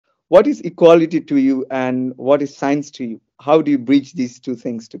what is equality to you and what is science to you? How do you bridge these two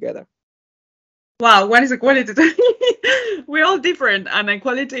things together? Wow, what is equality? We're all different, and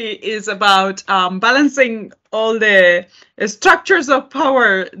equality is about balancing all the structures of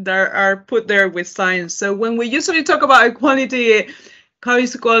power that are put there with science. So when we usually talk about equality, how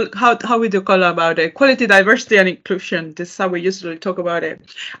we do call about it? Equality, diversity, and inclusion. This is how we usually talk about it.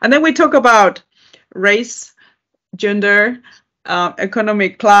 And then we talk about race, gender,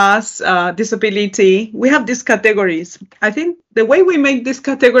 economic class, disability. We have these categories. I think the way we make these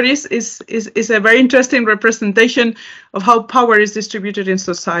categories is a very interesting representation of how power is distributed in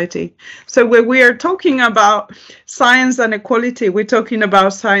society. So when we are talking about science and equality, we're talking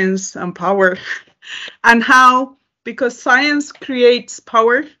about science and power, and how, because science creates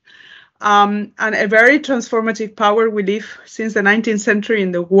power, and a very transformative power we live since the 19th century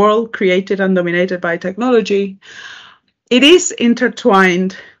in the world created and dominated by technology. It is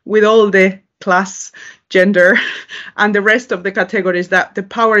intertwined with all the class, gender, and the rest of the categories that the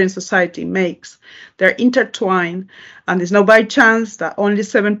power in society makes. They're intertwined, and it's not by chance that only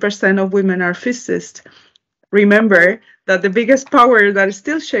 7% of women are physicists. Remember that the biggest power that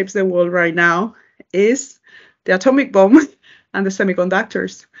still shapes the world right now is the atomic bomb and the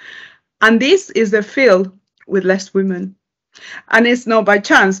semiconductors. And this is the field with less women. And it's not by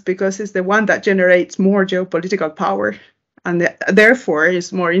chance, because it's the one that generates more geopolitical power, and therefore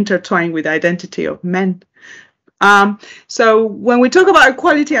is more intertwined with the identity of men. So when we talk about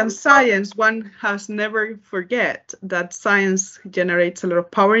equality and science, one has never forget that science generates a lot of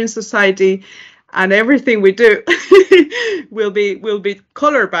power in society, and everything we do will be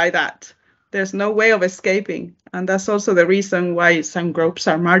colored by that. There's no way of escaping. And that's also the reason why some groups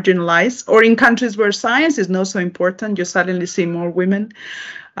are marginalized, or in countries where science is not so important, you suddenly see more women.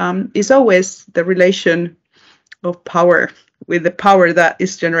 It's always the relation of power with the power that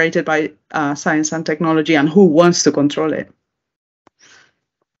is generated by science and technology, and who wants to control it.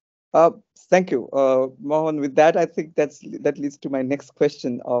 Thank you, Mohan. With that, I think that leads to my next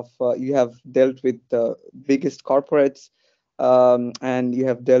question of you have dealt with the biggest corporates, and you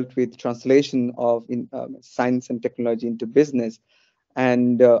have dealt with translation of science and technology into business,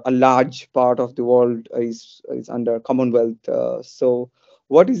 and a large part of the world is under Commonwealth. So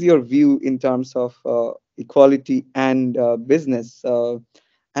what is your view in terms of equality and business,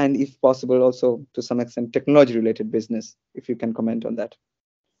 and if possible also to some extent technology related business, if you can comment on that?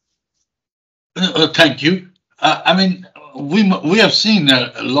 Thank you. I mean, we have seen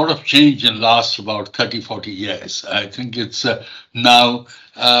a lot of change in the last about 30, 40 years. I think it's now,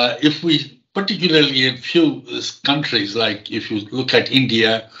 if we, particularly in few countries, like if you look at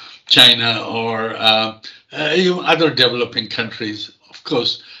India, China, or even other developing countries, of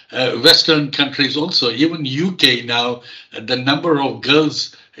course, Western countries also, even UK now, the number of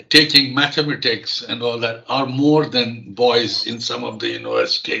girls taking mathematics and all that are more than boys in some of the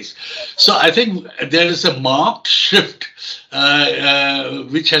universities. So I think there is a marked shift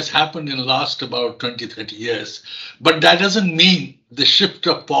which has happened in the last about 20, 30 years. But that doesn't mean the shift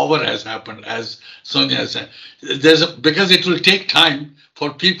of power has happened, as Sonia said. Because it will take time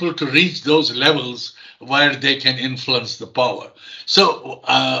for people to reach those levels where they can influence the power. So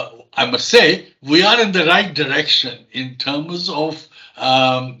I must say, we are in the right direction in terms of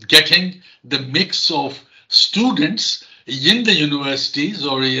getting the mix of students in the universities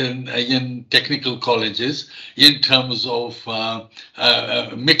or in technical colleges in terms of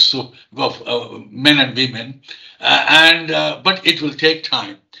mix of men and women, but it will take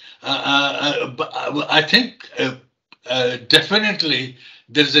time. But I think definitely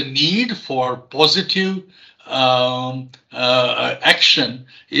there's a need for positive action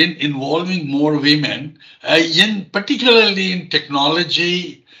in involving more women, particularly in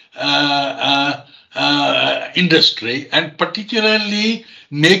technology industry, and particularly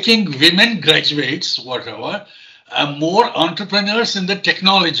making women graduates, whatever, more entrepreneurs in the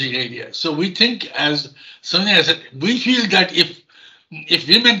technology area. So we think, as Sonia said, we feel that if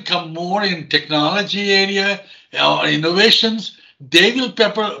women come more in technology area or innovations, they will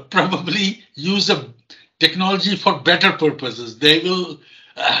probably use a technology for better purposes. They will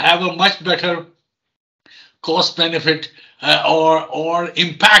have a much better cost benefit or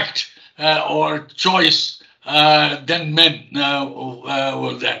impact or choice than men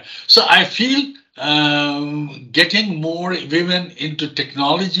were there. So I feel getting more women into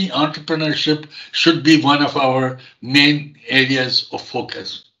technology entrepreneurship should be one of our main areas of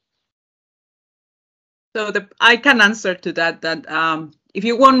focus. So I can answer to that if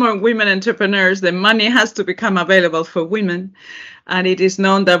you want more women entrepreneurs, the money has to become available for women. And it is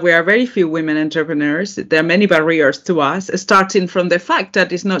known that we are very few women entrepreneurs. There are many barriers to us, starting from the fact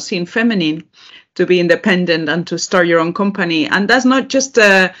that it's not seen feminine to be independent and to start your own company. And that's not just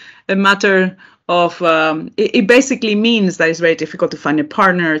a matter of, it basically means that it's very difficult to find a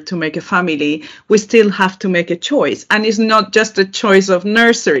partner, to make a family. We still have to make a choice. And it's not just a choice of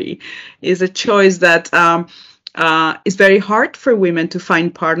nursery. It's a choice that it's very hard for women to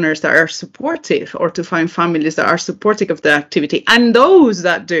find partners that are supportive, or to find families that are supportive of the activity. And those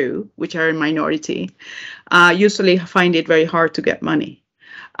that do, which are a minority, usually find it very hard to get money.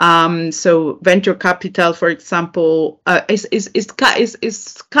 So venture capital, for example, is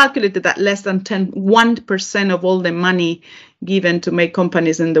calculated that less than 1% of all the money given to make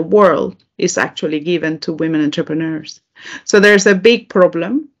companies in the world is actually given to women entrepreneurs. So there's a big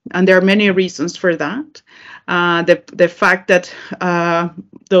problem, and there are many reasons for that. The fact that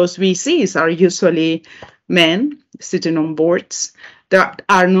those VCs are usually men sitting on boards that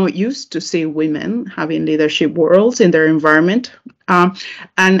are not used to see women having leadership roles in their environment.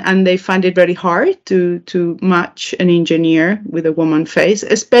 And they find it very hard to match an engineer with a woman face,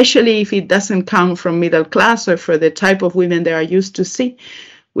 especially if it doesn't come from middle class or for the type of women they are used to see.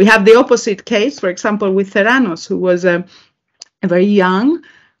 We have the opposite case, for example, with Theranos, who was a very young,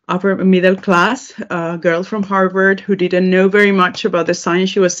 upper middle class girl from Harvard who didn't know very much about the science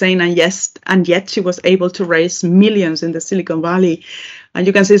she was saying, and yet she was able to raise millions in the Silicon Valley. And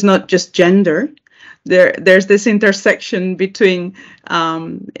you can see it's not just gender. There's this intersection between,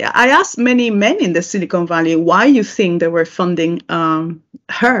 I asked many men in the Silicon Valley why you think they were funding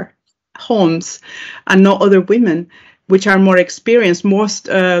her, Holmes, and not other women, which are more experienced. Most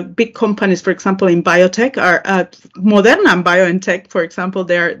big companies, for example, in biotech, are Moderna and BioNTech, for example,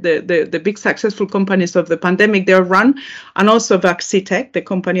 they're the big successful companies of the pandemic. They're run, and also Citic, the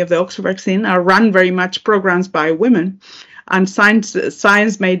company of the Oxford vaccine, are run very much programs by women and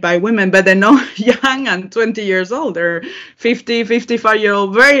science made by women, but they're not young and 20 years old. They're 50,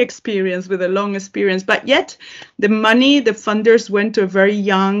 55-year-old, very experienced with a long experience. But yet the money, the funders went to a very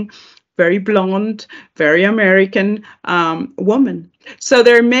young, very blonde, very American woman. So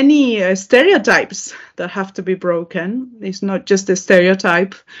there are many stereotypes that have to be broken. It's not just a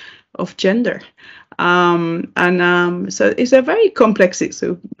stereotype of gender. So it's a very complex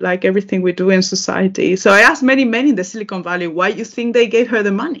issue, like everything we do in society. So I asked many men in the Silicon Valley, why you think they gave her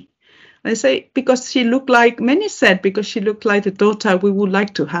the money? And they say, because she looked like, many said, because she looked like the daughter we would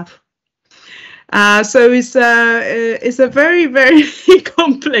like to have. So it's a very, very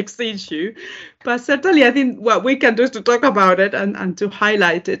complex issue, but certainly I think what we can do is to talk about it and to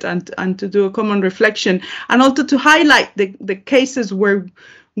highlight it and to do a common reflection, and also to highlight the cases where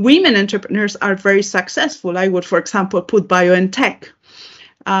women entrepreneurs are very successful. I would, for example, put BioNTech.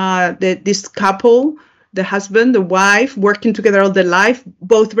 This couple, the husband, the wife, working together all their life,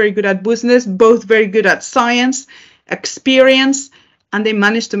 both very good at business, both very good at science, experience, and they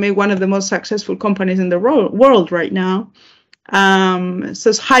managed to make one of the most successful companies in the world right now.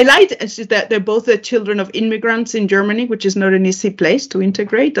 So highlight is that they're both the children of immigrants in Germany, which is not an easy place to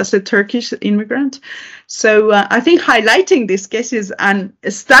integrate as a Turkish immigrant. So I think highlighting these cases and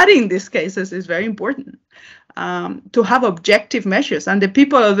studying these cases is very important to have objective measures. And the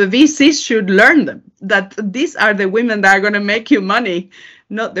people of the VCs should learn them, that these are the women that are going to make you money,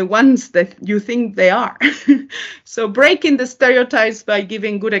 not the ones that you think they are. So breaking the stereotypes by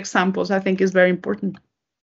giving good examples, I think, is very important.